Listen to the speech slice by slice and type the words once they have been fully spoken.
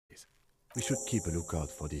We should keep a lookout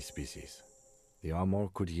for these species. The armor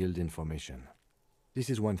could yield information. This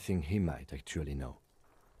is one thing he might actually know.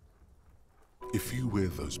 If you wear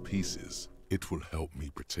those pieces, it will help me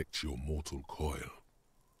protect your mortal coil.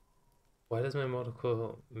 Why does my mortal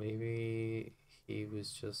coil? Maybe he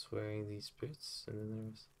was just wearing these boots and then there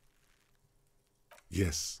was...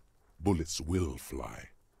 Yes, bullets will fly.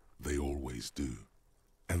 They always do.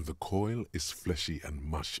 And the coil is fleshy and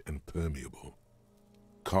mush and permeable.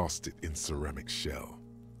 Cast it in ceramic shell.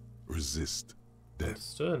 Resist death.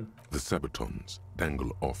 Understood. The sabatons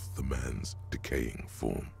dangle off the man's decaying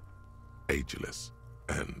form. Ageless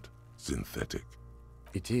and synthetic.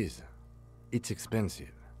 It is. It's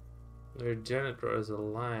expensive. Their janitor is a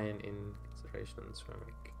line in consideration on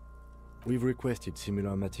ceramic. We've requested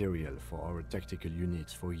similar material for our tactical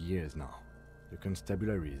units for years now. The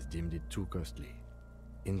constabularies deemed it too costly.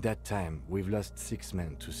 In that time, we've lost 6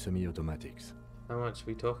 men to semi-automatics. How much are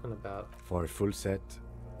we talking about? For a full set,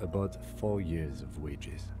 about 4 years of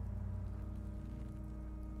wages.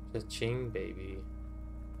 Cha-ching, baby.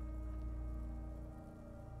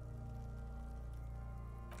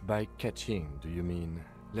 By catching, do you mean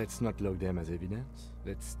let's not log them as evidence?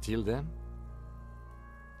 Let's steal them?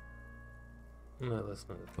 No, that's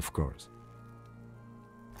not it. Of course.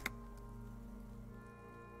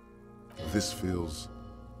 This feels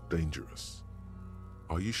dangerous.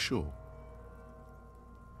 Are you sure?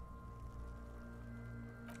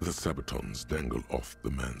 The sabatons dangle off the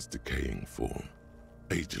man's decaying form,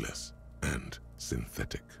 ageless and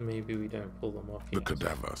synthetic. Maybe we don't pull them off The yet.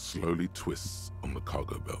 cadaver slowly twists on the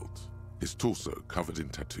cargo belt, his torso covered in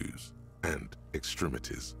tattoos and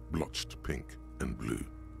extremities blotched pink and blue.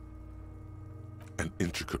 An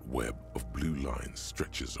intricate web of blue lines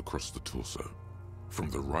stretches across the torso, from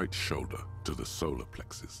the right shoulder to the solar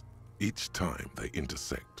plexus. Each time they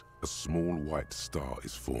intersect, a small white star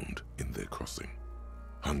is formed in their crossing.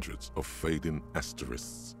 Hundreds of fading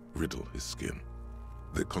asterisks riddle his skin.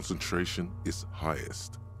 Their concentration is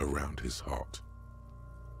highest around his heart.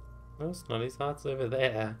 No, it's not. His heart's over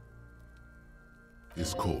there.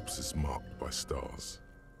 His corpse is marked by stars.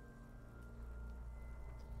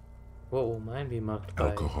 What will mine be marked by?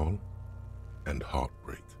 Alcohol and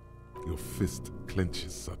heartbreak. Your fist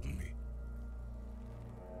clenches suddenly.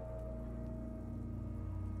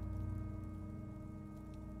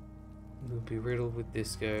 We'll be riddled with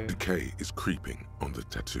disco. Decay is creeping on the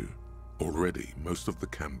tattoo. Already, most of the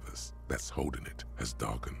canvas that's holding it has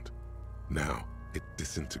darkened. Now, it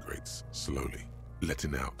disintegrates slowly,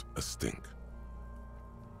 letting out a stink.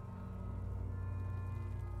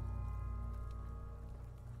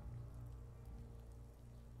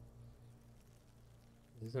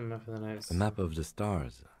 This is a map of the night. A map of the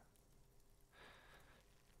stars.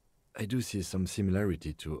 I do see some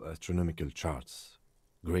similarity to astronomical charts.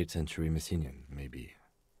 Great Century Messinian, maybe.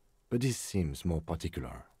 But this seems more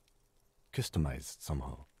particular. Customized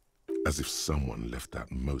somehow. As if someone left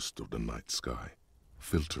out most of the night sky,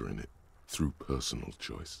 filtering it through personal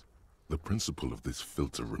choice. The principle of this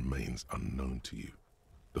filter remains unknown to you.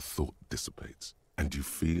 The thought dissipates, and you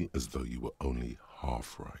feel as though you were only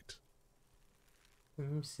half right.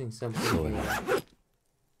 I'm missing something here.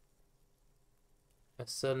 A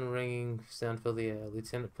sudden ringing sound filled the air.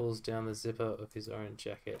 Lieutenant pulls down the zipper of his orange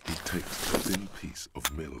jacket. He takes a thin piece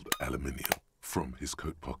of milled aluminium from his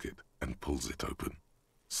coat pocket and pulls it open.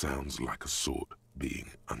 Sounds like a sword being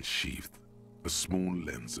unsheathed. A small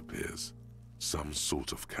lens appears. Some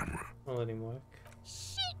sort of camera. I'll let him work.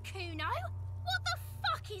 Shit, Kuno! What the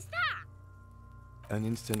fuck is that? An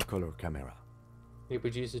instant color camera. He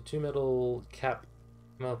produces 2 metal cap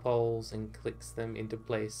poles and clicks them into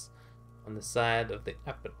place on the side of the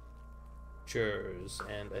apertures,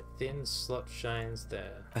 and a thin slot shines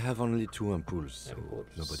there. I have only 2 ampoules, so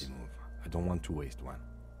Ampoules. nobody move. I don't want to waste one.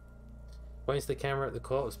 Points the camera at the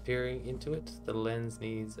corpse, peering into it. The lens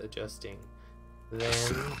needs adjusting. Then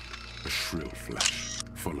A shrill flash,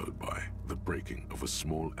 followed by the breaking of a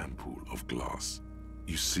small ampoule of glass.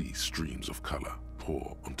 You see streams of color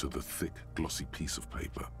pour onto the thick, glossy piece of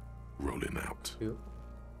paper, rolling out.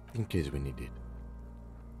 In case we need it.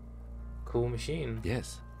 cool machine.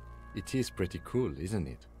 Yes, it is pretty cool, isn't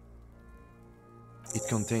it? It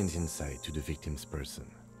contains insight to the victim's person.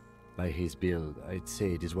 By his build, I'd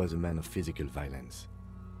say this was a man of physical violence.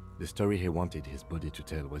 The story he wanted his body to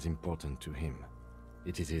tell was important to him.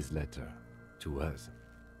 It is his letter, to us.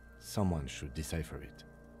 Someone should decipher it.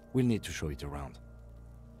 We'll need to show it around.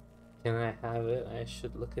 Can I have it? I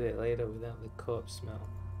should look at it later without the corpse smell.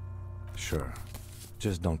 Sure,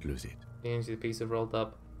 just don't lose it. Hands you the piece of rolled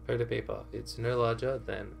up photo paper. It's no larger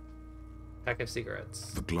than a pack of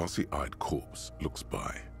cigarettes. The glassy-eyed corpse looks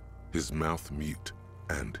by. his mouth mute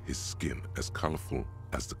and his skin as colorful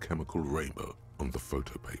as the chemical rainbow on the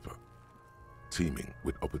photo paper, teeming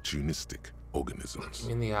with opportunistic organisms.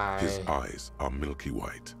 In the eye. His eyes are milky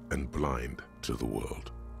white and blind to the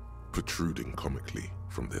world, protruding comically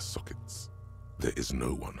from their sockets. There is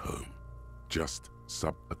no one home, just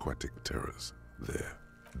subaquatic terrors there.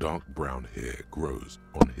 Dark brown hair grows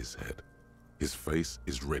on his head. His face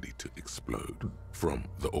is ready to explode from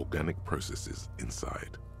the organic processes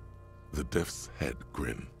inside. The death's head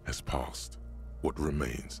grin has passed. What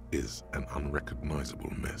remains is an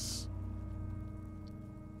unrecognizable mess.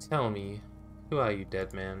 Tell me, who are you,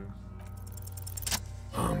 dead man?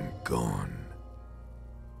 I'm gone.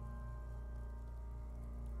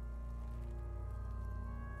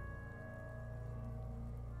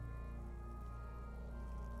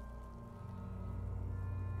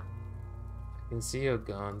 I can see you're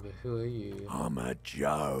gone, but who are you? I'm a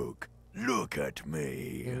joke. Look at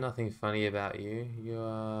me. There's nothing funny about you.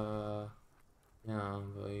 You're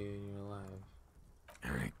young, but you're alive.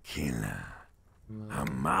 A killer. A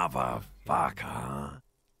motherfucker.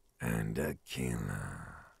 And a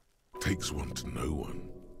killer. Takes one to know one.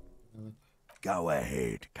 Go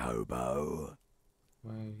ahead, Kobo.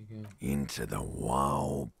 Where are you going? Into the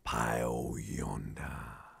wild pale yonder.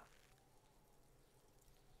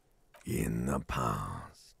 In the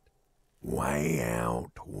past. Way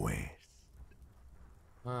out west.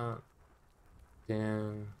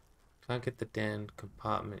 Can't get the damn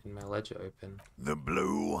compartment in my ledger open. The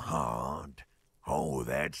blue heart. Oh,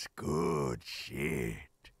 that's good shit.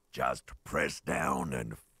 Just press down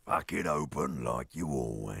and fuck it open like you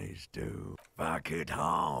always do. Fuck it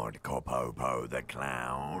hard, Kopopo the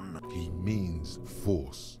clown. He means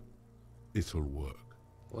force. It'll work.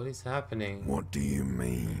 What is happening? What do you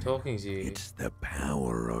mean? I'm talking to you. It's the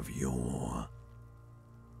power of your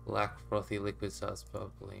Black frothy liquid starts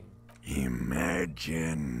bubbling.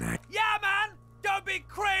 imagination. Yeah, man! Don't be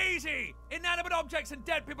crazy! Inanimate objects and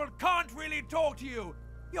dead people can't really talk to you.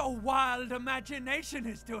 Your wild imagination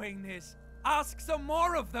is doing this. Ask some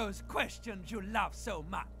more of those questions you love so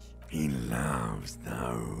much. He loves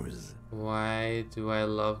those. Why do I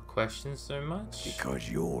love questions so much? Because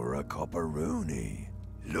you're a copperoony.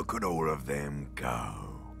 Look at all of them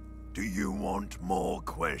go. Do you want more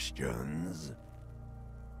questions?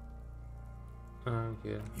 Oh,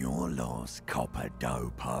 good. You're lost,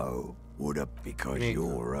 Copper-dopo. Would have because Me-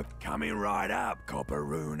 you're a coming right up,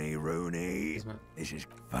 Copperoony Rooney. Is my- This is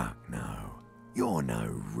fuck no. You're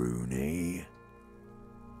no Rooney.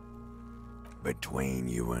 Between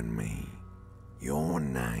you and me, your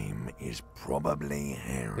name is probably I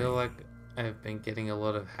Harry. feel like I've been getting a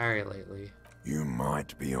lot of Harry lately. You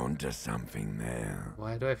might be onto something there.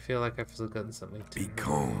 Why do I feel like I've forgotten something too?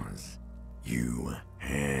 Because you Who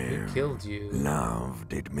have killed you? love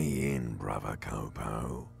did me in, brother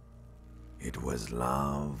Copo. It was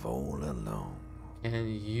love all along. Can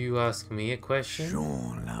you ask me a question?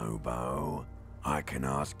 Sure, Lobo. I can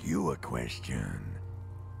ask you a question.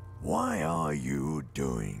 Why are you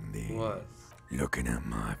doing this? What? Looking at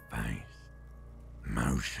my face.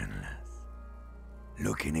 Motionless.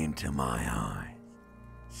 Looking into my eyes.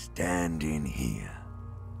 Standing here.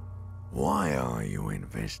 Why are you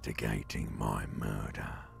investigating my murder?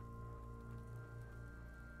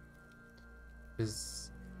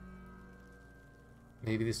 Because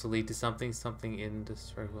maybe this will lead to something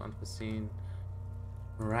indescribable, unforeseen,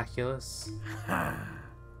 miraculous.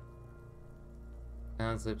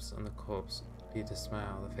 Hands lips on the corpse, appear to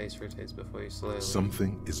smile. The face rotates before you slowly.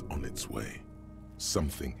 Something is on its way.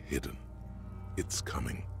 Something hidden. It's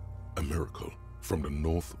coming. A miracle from the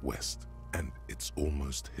northwest, and it's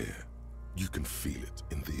almost here. You can feel it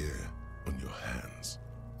in the air, on your hands.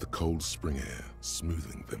 The cold spring air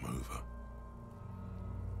smoothing them over.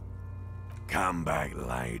 Come back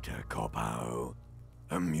later, Copo.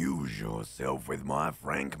 Amuse yourself with my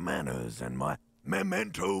frank manners and my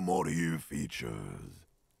memento mori features.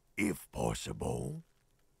 If possible.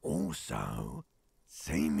 Also,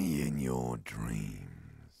 see me in your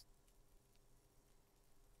dreams.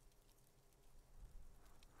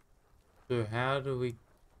 So how do we?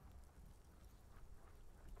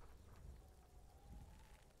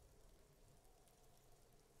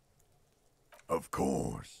 Of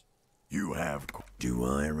course, you have... Do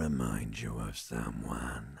I remind you of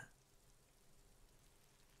someone?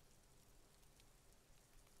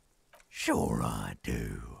 Sure I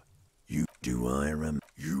do. You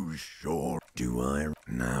sure do I...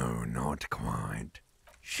 No, not quite.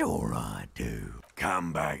 Sure I do.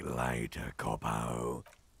 Come back later, Copo.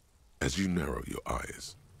 As you narrow your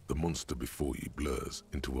eyes, the monster before you blurs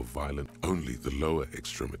into a violent... Only the lower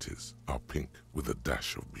extremities are pink with a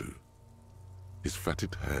dash of blue. his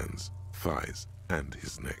fatted hands, thighs, and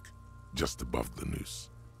his neck, just above the noose.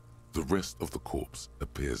 The rest of the corpse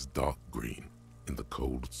appears dark green in the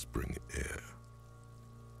cold spring air.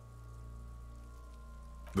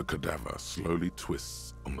 The cadaver slowly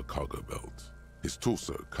twists on the cargo belt, his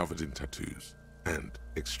torso covered in tattoos, and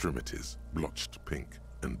extremities blotched pink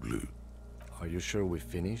and blue. Are you sure we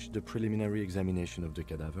finished the preliminary examination of the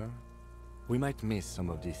cadaver? We might miss some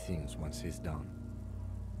of these things once he's done.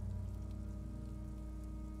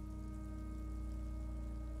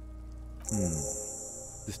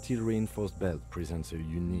 The steel-reinforced belt presents a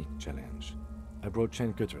unique challenge. I brought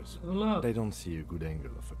chain cutters, but I don't see a good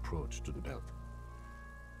angle of approach to the belt.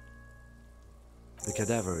 The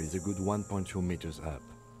cadaver is a good 1.2 meters up.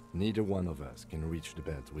 Neither one of us can reach the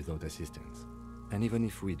belt without assistance. And even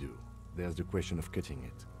if we do, there's the question of cutting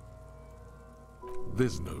it.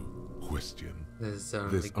 There's no question. There's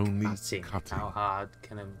There's only cutting. How hard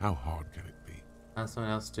can it be? have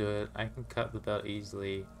someone else do it? I can cut the belt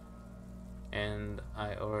easily, and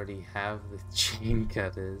I already have the chain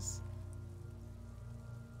cutters.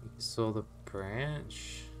 You saw the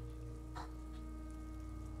branch.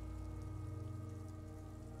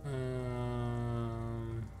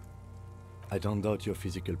 I don't doubt your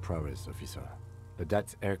physical prowess, officer, but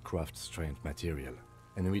that's aircraft strength material,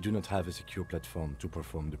 and we do not have a secure platform to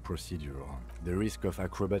perform the procedure on. The risk of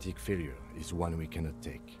acrobatic failure is one we cannot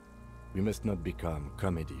take. We must not become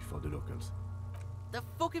comedy for the locals. The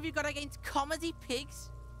fuck have you got against comedy, pigs?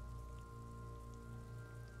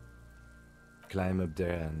 Climb up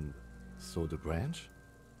there and saw the branch?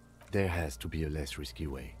 There has to be a less risky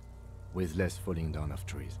way, with less falling down of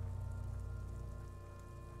trees.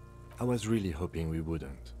 I was really hoping we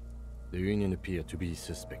wouldn't. The Union appeared to be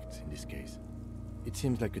suspect in this case. It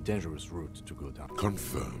seems like a dangerous route to go down.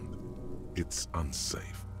 Confirmed. It's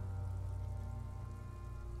unsafe.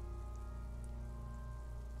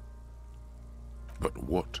 But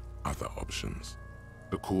what other options?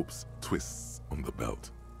 The corpse twists on the belt,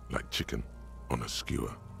 like chicken on a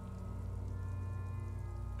skewer.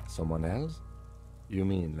 Someone else? You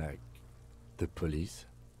mean like the police?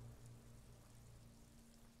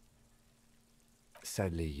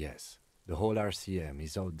 Sadly, yes. The whole RCM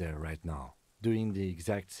is out there right now, doing the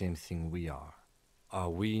exact same thing we are.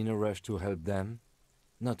 Are we in a rush to help them?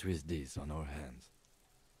 Not with this on our hands.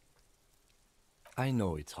 I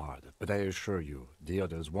know it's hard, but I assure you, the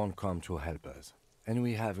others won't come to help us. And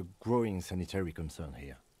we have a growing sanitary concern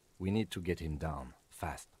here. We need to get him down,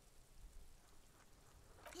 fast.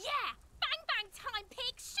 Yeah! Bang bang time,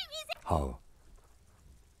 pig! Shoot his... How?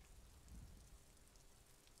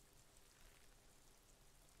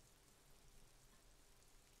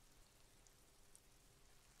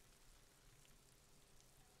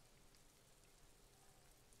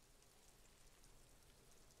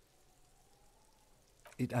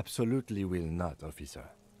 It absolutely will not, officer.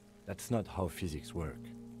 That's not how physics work.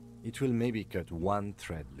 It will maybe cut one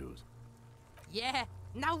thread loose. Yeah,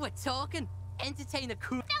 now we're talking. Entertain a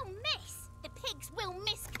crew. They'll miss! The pigs will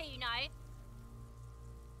miss Kuno!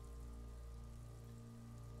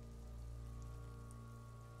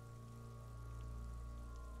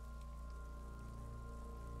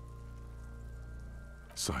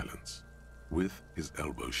 Silence. With his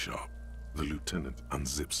elbow sharp, the lieutenant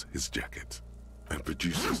unzips his jacket and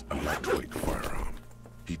produces a lightweight firearm.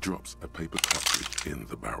 He drops a paper cartridge in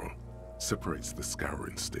the barrel, separates the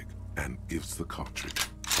scouring stick, and gives the cartridge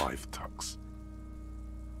 5 tucks.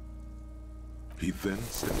 He then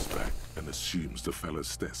steps back and assumes the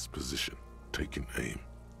fellow's desk position, taking aim.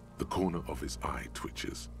 The corner of his eye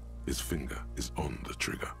twitches. His finger is on the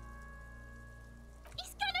trigger.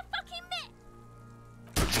 He's gonna fucking miss!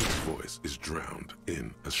 The king's voice is drowned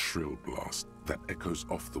in a shrill blast that echoes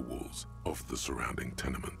off the walls of the surrounding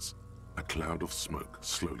tenements. A cloud of smoke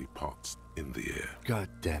slowly parts in the air. God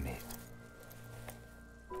damn it.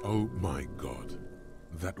 Oh my god.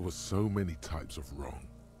 That was so many types of wrong.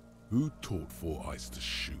 Who taught Four Eyes to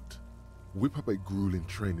shoot? Whip up a grueling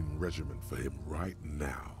training regimen for him right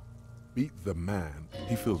now. Beat the man.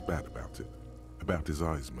 He feels bad about it. About his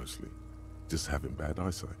eyes mostly. Just having bad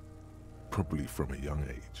eyesight. Probably from a young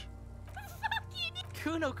age.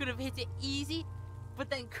 Kuno could have hit it easy, but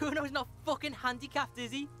then Kuno's not fucking handicapped,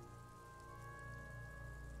 is he?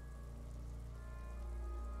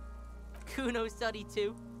 Kuno's sorry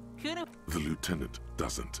too. Kuno... The lieutenant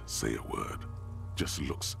doesn't say a word. Just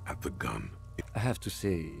looks at the gun. I have to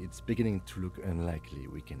say, it's beginning to look unlikely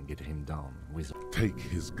we can get him down with... Take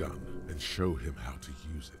his gun and show him how to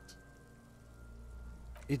use it.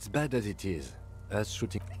 It's bad as it is. Us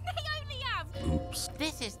shooting... They only have... Oops.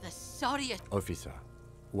 This is the sorriest... Officer,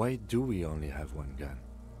 why do we only have one gun?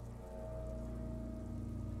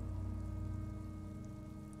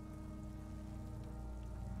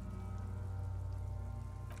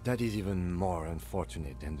 That is even more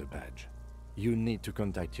unfortunate than the badge. You need to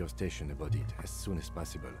contact your station about it as soon as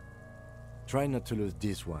possible. Try not to lose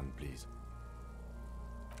this one, please.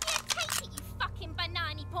 Yeah, take it, you fucking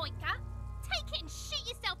banana pointer! Take it and shoot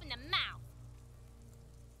yourself in the mouth!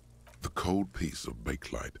 The cold piece of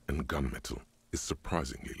bakelite and gunmetal is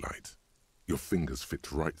surprisingly light. Your fingers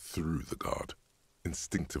fit right through the guard,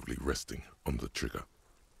 instinctively resting on the trigger.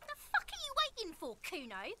 The fuck are you waiting for, Kuno?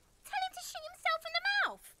 Tell him to shoot himself in the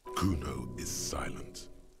mouth! Kuno is silent.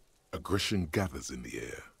 Aggression gathers in the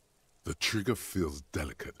air. The trigger feels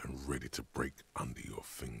delicate and ready to break under your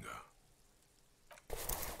finger.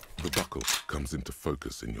 The buckle comes into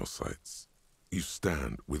focus in your sights. You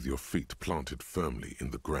stand with your feet planted firmly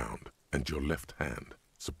in the ground and your left hand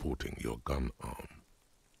supporting your gun arm.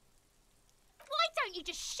 Why don't you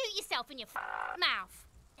just shoot yourself in your mouth?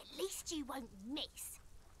 At least you won't miss.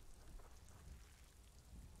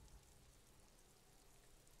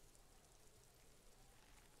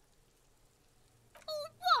 Or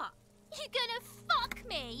what? You gonna fuck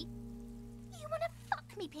me? You wanna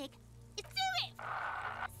fuck me, pig? Do it!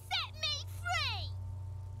 Set me free!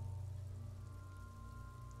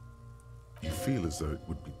 You feel as though it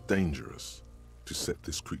would be dangerous to set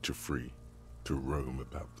this creature free to roam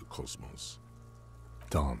about the cosmos.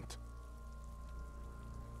 Don't.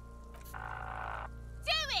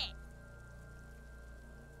 Do it!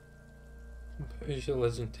 Composure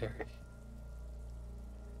legendary.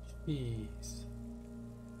 Jeez.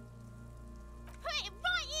 Put it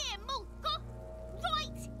right here, Mulka!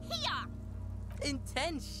 Right here!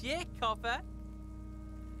 Intense shit, Copper.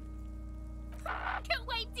 Fucker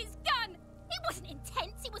waved his gun! It wasn't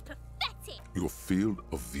intense, it was pathetic! Your field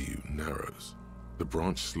of view narrows. The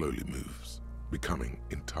branch slowly moves, becoming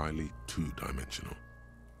entirely two-dimensional.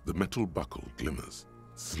 The metal buckle glimmers,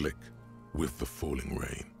 slick, with the falling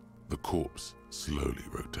rain. The corpse slowly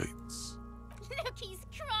rotates. Look, he's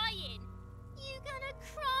crying! You gonna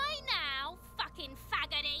cry now, fucking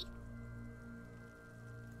faggoty?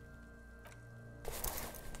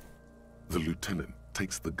 The lieutenant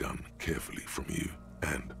takes the gun carefully from you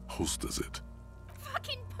and holsters it.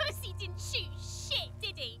 Fucking pussy didn't shoot shit,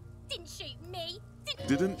 did he? Didn't shoot me.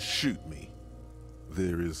 Didn't shoot me.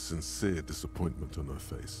 There is sincere disappointment on her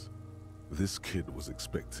face. This kid was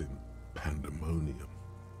expecting pandemonium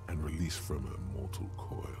and release from her mortal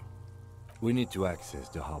coil. We need to access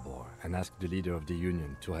the harbor and ask the leader of the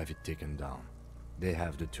Union to have it taken down. They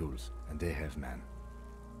have the tools, and they have men.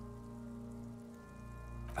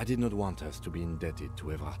 I did not want us to be indebted to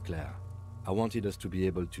Evrard Clare. I wanted us to be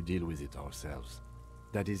able to deal with it ourselves.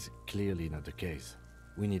 That is clearly not the case.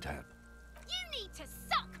 We need help. You need to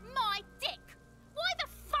suck my dick! Why the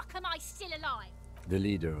fuck am I still alive? The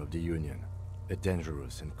leader of the Union, a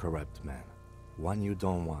dangerous and corrupt man. One you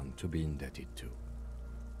don't want to be indebted to.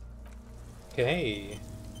 Okay.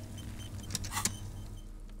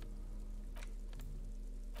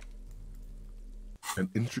 An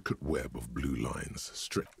intricate web of blue lines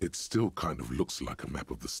stretch. It still kind of looks like a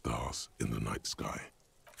map of the stars in the night sky.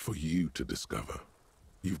 For you to discover.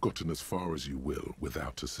 You've gotten as far as you will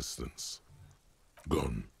without assistance.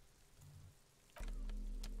 Gone.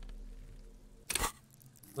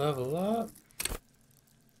 Level up.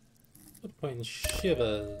 Put point in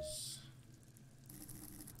shivers.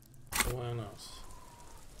 Why not?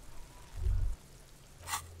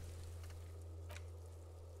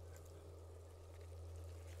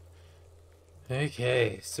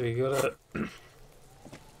 Okay, so we gotta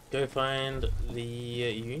go find the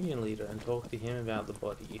Union leader and talk to him about the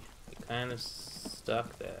body. We're kind of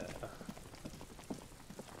stuck there.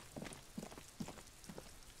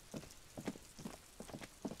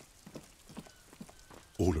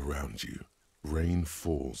 All around you, rain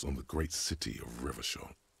falls on the great city of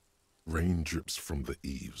Rivershot. Rain drips from the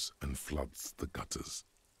eaves and floods the gutters,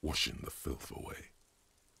 washing the filth away.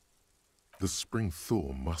 The spring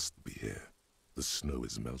thaw must be here. The snow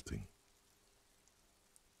is melting.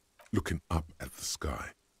 Looking up at the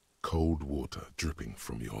sky, cold water dripping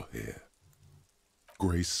from your hair.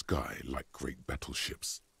 Grey sky like great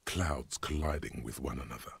battleships, clouds colliding with one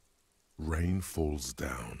another. Rain falls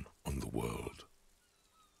down on the world.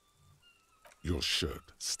 Your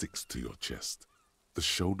shirt sticks to your chest. The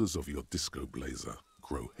shoulders of your disco blazer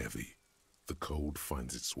grow heavy. The cold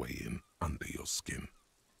finds its way in under your skin.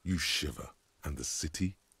 You shiver, and the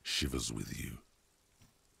city shivers with you.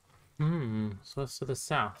 So that's to the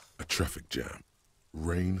south. A traffic jam.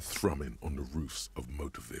 Rain thrumming on the roofs of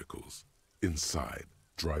motor vehicles. Inside,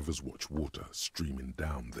 drivers watch water streaming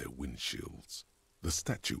down their windshields. The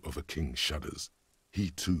statue of a king shudders. He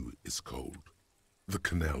too is cold. The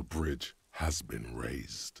canal bridge has been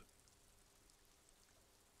raised.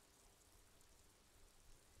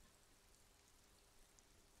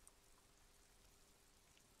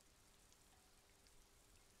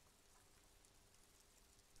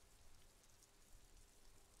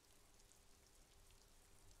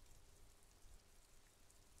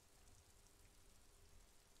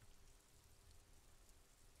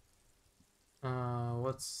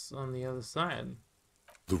 What's on the other side?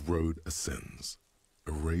 The road ascends.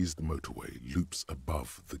 A raised motorway loops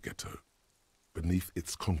above the ghetto. Beneath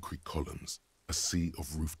its concrete columns, a sea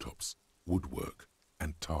of rooftops, woodwork,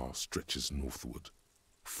 and tar stretches northward.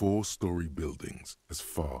 4-story buildings as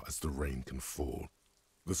far as the rain can fall.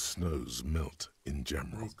 The snows melt in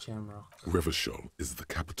Jamrock. Revachol is the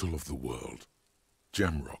capital of the world.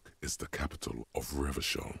 Jamrock is the capital of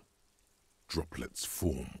Revachol. Droplets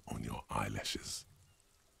form on your eyelashes.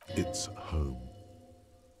 It's home.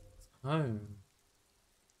 Home.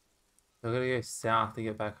 I've got to go south to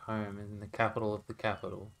get back home in the capital of the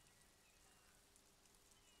capital.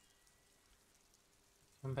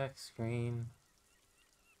 Come back, screen.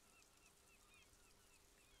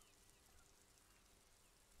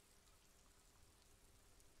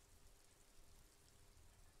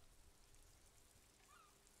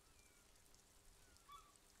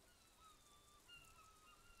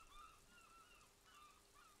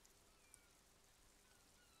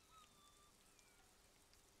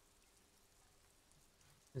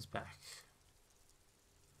 Is back.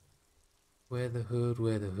 Where the hood,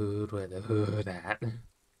 where the hood, where the hood at?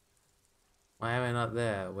 Why am I not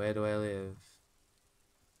there? Where do I live?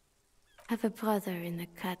 I've a brother in the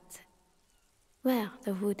cut. Where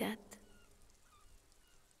the hood at?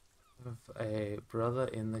 I have a brother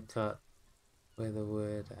in the cut. Where the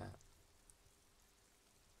word at?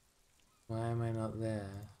 Why am I not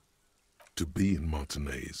there? To be in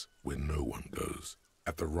Martinez, where no one goes,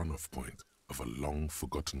 at the runoff point of a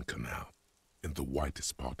long-forgotten canal, in the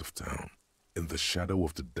whitest part of town, in the shadow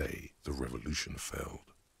of the day the revolution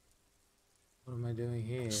failed. What am I doing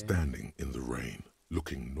here? Standing in the rain,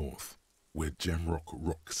 looking north, where Jamrock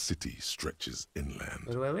Rock City stretches inland.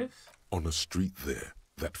 Where do I live? On a street there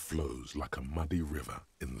that flows like a muddy river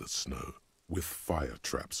in the snow, with fire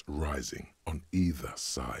traps rising on either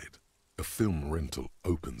side. A film rental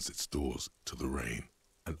opens its doors to the rain.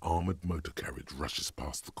 An armored motor carriage rushes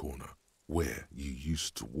past the corner, where you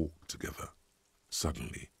used to walk together.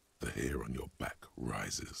 Suddenly, the hair on your back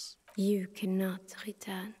rises. You cannot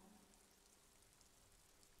return.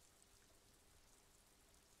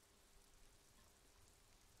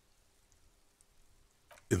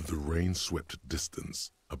 In the rain-swept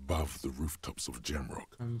distance, above the rooftops of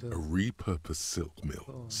Jamrock, a repurposed silk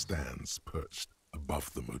mill stands perched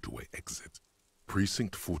above the motorway exit.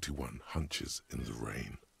 Precinct 41 hunches in the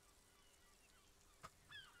rain.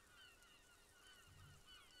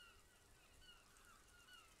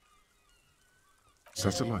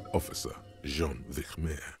 Satellite officer Jean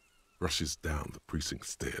Vichmer rushes down the precinct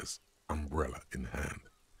stairs, umbrella in hand.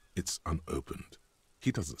 It's unopened.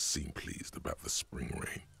 He doesn't seem pleased about the spring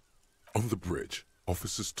rain. On the bridge,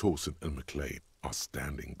 officers Torsen and McLean are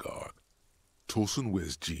standing guard. Torsen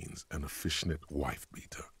wears jeans and a fishnet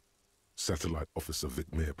wife-beater. Satellite officer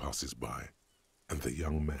Vichmer passes by, and the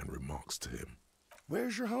young man remarks to him,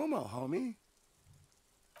 "Where's your homo, homie?"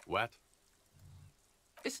 What?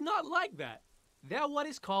 It's not like that. They're what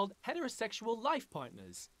is called heterosexual life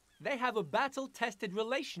partners. They have a battle-tested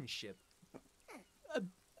relationship.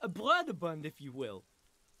 A brother bond, if you will.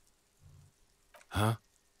 Huh?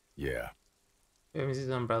 Yeah. It was his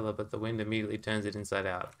umbrella, but the wind immediately turns it inside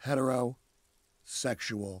out. Hetero,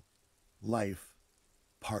 sexual, life,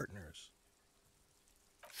 partners.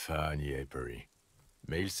 Funny apery.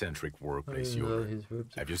 Male-centric workplace Oh, humor.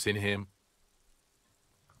 Have you seen him?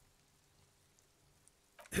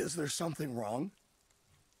 Is there something wrong?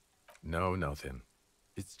 No, nothing.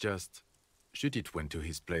 It's just... Judith went to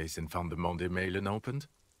his place and found the Monday mail unopened.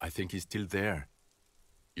 I think he's still there.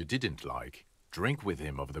 You didn't, drink with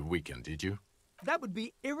him over the weekend, did you? That would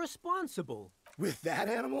be irresponsible. With that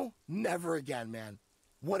animal? Never again, man.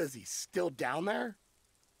 What is he, still down there?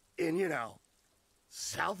 In,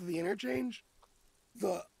 south of the interchange?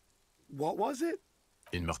 What was it?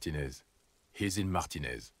 In Martinez. He's in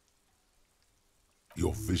Martinez.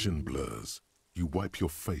 Your vision blurs. You wipe your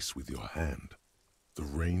face with your hand. The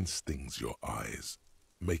rain stings your eyes,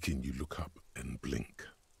 making you look up and blink.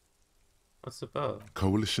 What's above?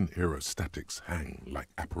 Coalition aerostatics hang like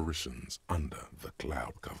apparitions under the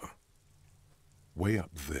cloud cover. Way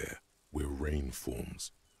up there, where rain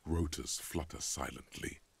forms, rotors flutter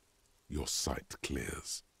silently. Your sight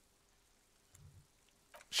clears.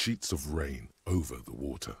 Sheets of rain over the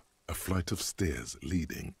water, a flight of stairs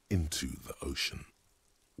leading into the ocean.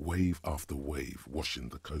 Wave after wave washing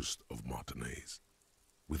the coast of Martinez,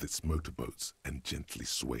 with its motorboats and gently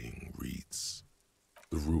swaying reeds.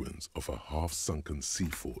 The ruins of a half-sunken sea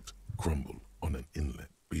fort crumble on an inlet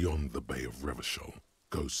beyond the Bay of Revachol.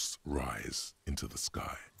 Ghosts rise into the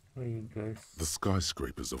sky. What are you ghosts? The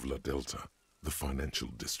skyscrapers of La Delta, the financial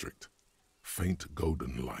district. Faint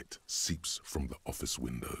golden light seeps from the office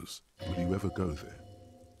windows. Will you ever go there?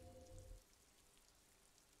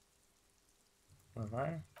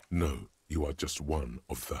 No, you are just one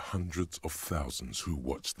of the hundreds of thousands who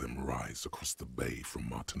watch them rise across the bay from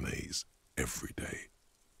Martinez every day.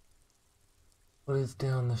 What is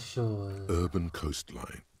down the shore? Urban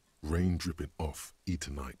coastline, rain dripping off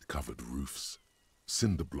Eternite-covered roofs,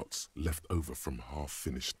 cinder blocks left over from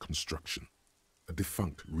half-finished construction, a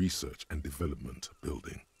defunct research and development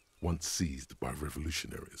building, once seized by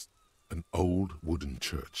revolutionaries. An old wooden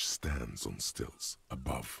church stands on stilts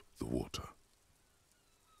above the water.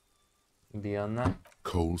 Beyond that?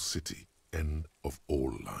 Coal City, end of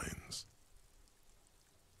all lines.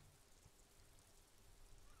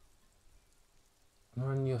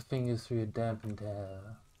 Run your fingers through your dampened hair.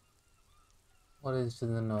 What is to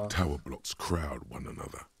the north? Tower blocks crowd one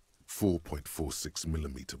another.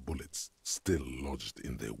 4.46mm bullets still lodged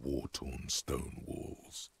in their war-torn stone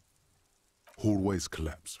walls. Hallways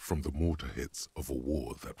collapse from the mortar hits of a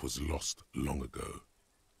war that was lost long ago.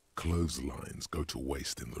 Clotheslines go to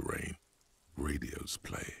waste in the rain. Radios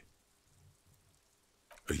play.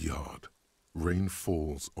 A yard. Rain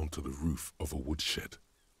falls onto the roof of a woodshed.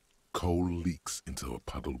 Coal leaks into a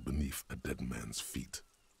puddle beneath a dead man's feet.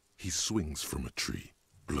 He swings from a tree,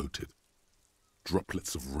 bloated.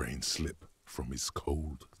 Droplets of rain slip from his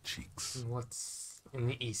cold cheeks. What's in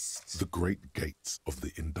the east? The great gates of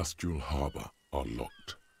the industrial harbour are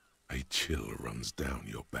locked. A chill runs down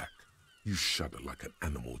your back. You shudder like an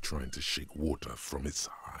animal trying to shake water from its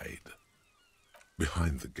hide.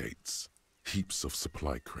 Behind the gates, heaps of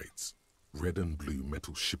supply crates, red and blue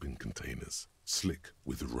metal shipping containers, slick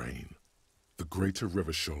with rain. The Greater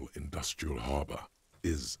Revachol Industrial Harbour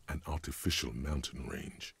is an artificial mountain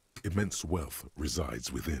range. Immense wealth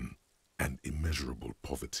resides within, and immeasurable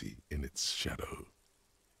poverty in its shadow.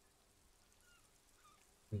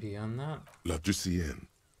 Beyond that? La Drusienne,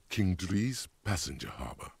 King Dries passenger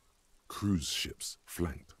harbour. Cruise ships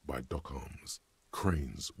flanked by dock arms.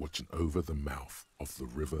 Cranes watching over the mouth of the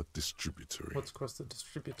river distributary. What's across the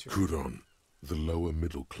distributary? Couronne, the lower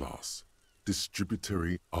middle class.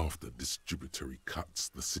 Distributary after distributary cuts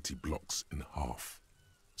the city blocks in half.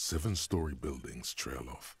 7-story buildings trail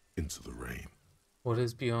off into the rain. What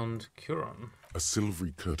is beyond Couronne? A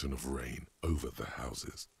silvery curtain of rain over the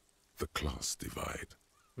houses. The class divide.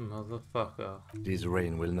 Motherfucker. This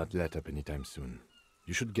rain will not let up anytime soon.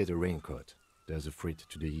 You should get a raincoat. There's a freight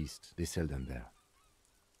to the east. They sell them there.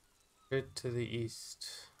 Good to the east.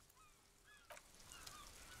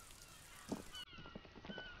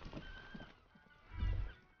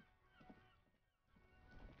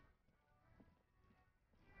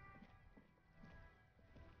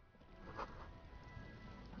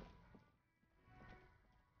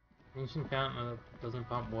 Ancient fountain that doesn't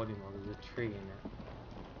pump water anymore. There's a tree in it.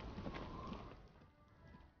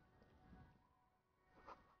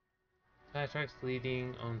 Tire tracks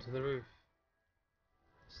leading onto the roof.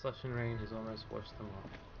 Slush and rain has almost washed them off.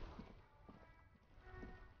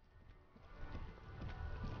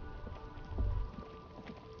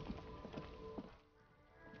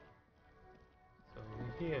 So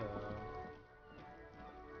over here,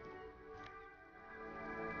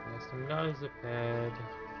 there's some nose pad.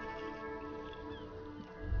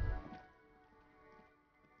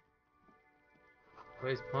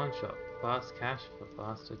 Ray's pawn shop. Fast cash for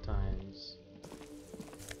faster times.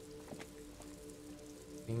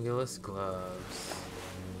 Fingerless gloves.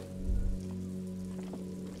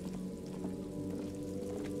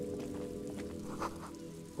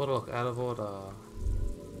 Boardwalk out of order.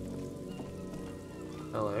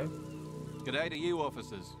 Hello. G'day to you,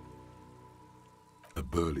 officers. A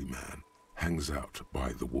burly man hangs out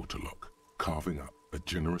by the waterlock, carving up a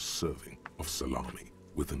generous serving of salami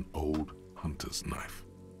with an old hunter's knife.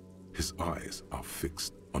 His eyes are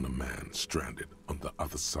fixed on a man stranded on the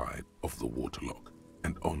other side of the waterlock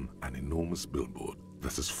and on an enormous billboard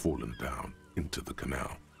that has fallen down into the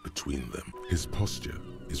canal between them. His posture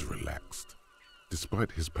is relaxed.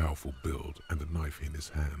 Despite his powerful build and a knife in his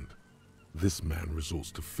hand, this man resorts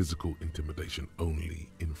to physical intimidation only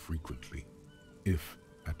infrequently, if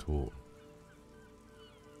at all.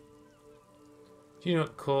 Do you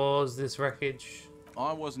not cause this wreckage?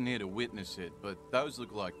 I wasn't here to witness it, but those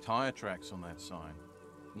look like tire tracks on that sign.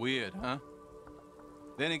 Weird, huh?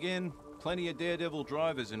 Then again, plenty of daredevil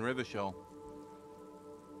drivers in Revachol.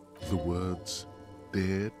 The words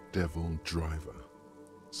daredevil driver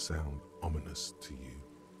sound ominous to you.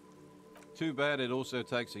 Too bad it also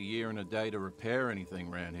takes a year and a day to repair anything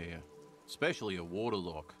around here, especially a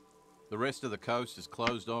waterlock. The rest of the coast is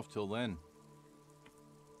closed off till then.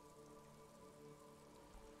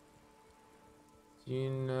 Do you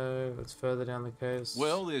know what's further down the coast?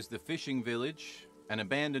 Well, there's the fishing village, an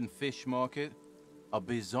abandoned fish market, a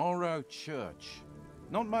bizarro church.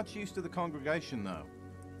 Not much use to the congregation, though.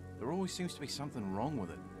 There always seems to be something wrong with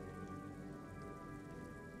it.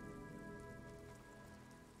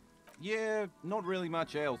 Yeah, not really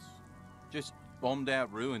much else. Just bombed out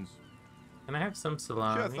ruins. Can I have some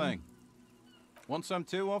salami? Sure thing. Want some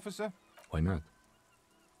too, officer? Why not?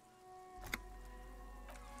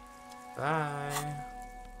 Bye.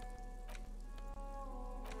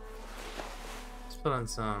 Let's put on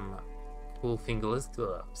some cool fingerless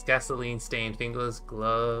gloves. Gasoline-stained fingerless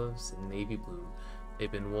gloves in navy blue.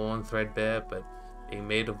 They've been worn threadbare, but being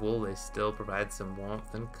made of wool, they still provide some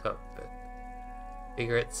warmth and comfort.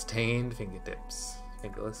 Cigarette-stained fingertips.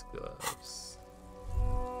 Fingerless gloves.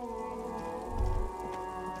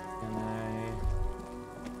 Can I...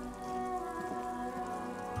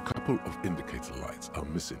 A couple of indicator lights are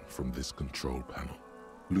missing from this control panel.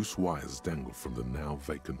 Loose wires dangle from the now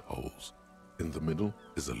vacant holes. In the middle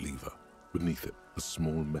is a lever. Beneath it, a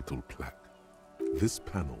small metal plaque. This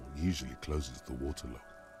panel usually closes the waterlock,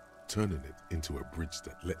 turning it into a bridge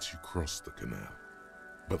that lets you cross the canal.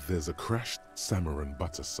 But there's a crashed salmon and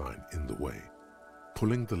butter sign in the way.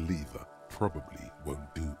 Pulling the lever probably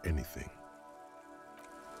won't do anything.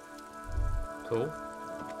 Cool.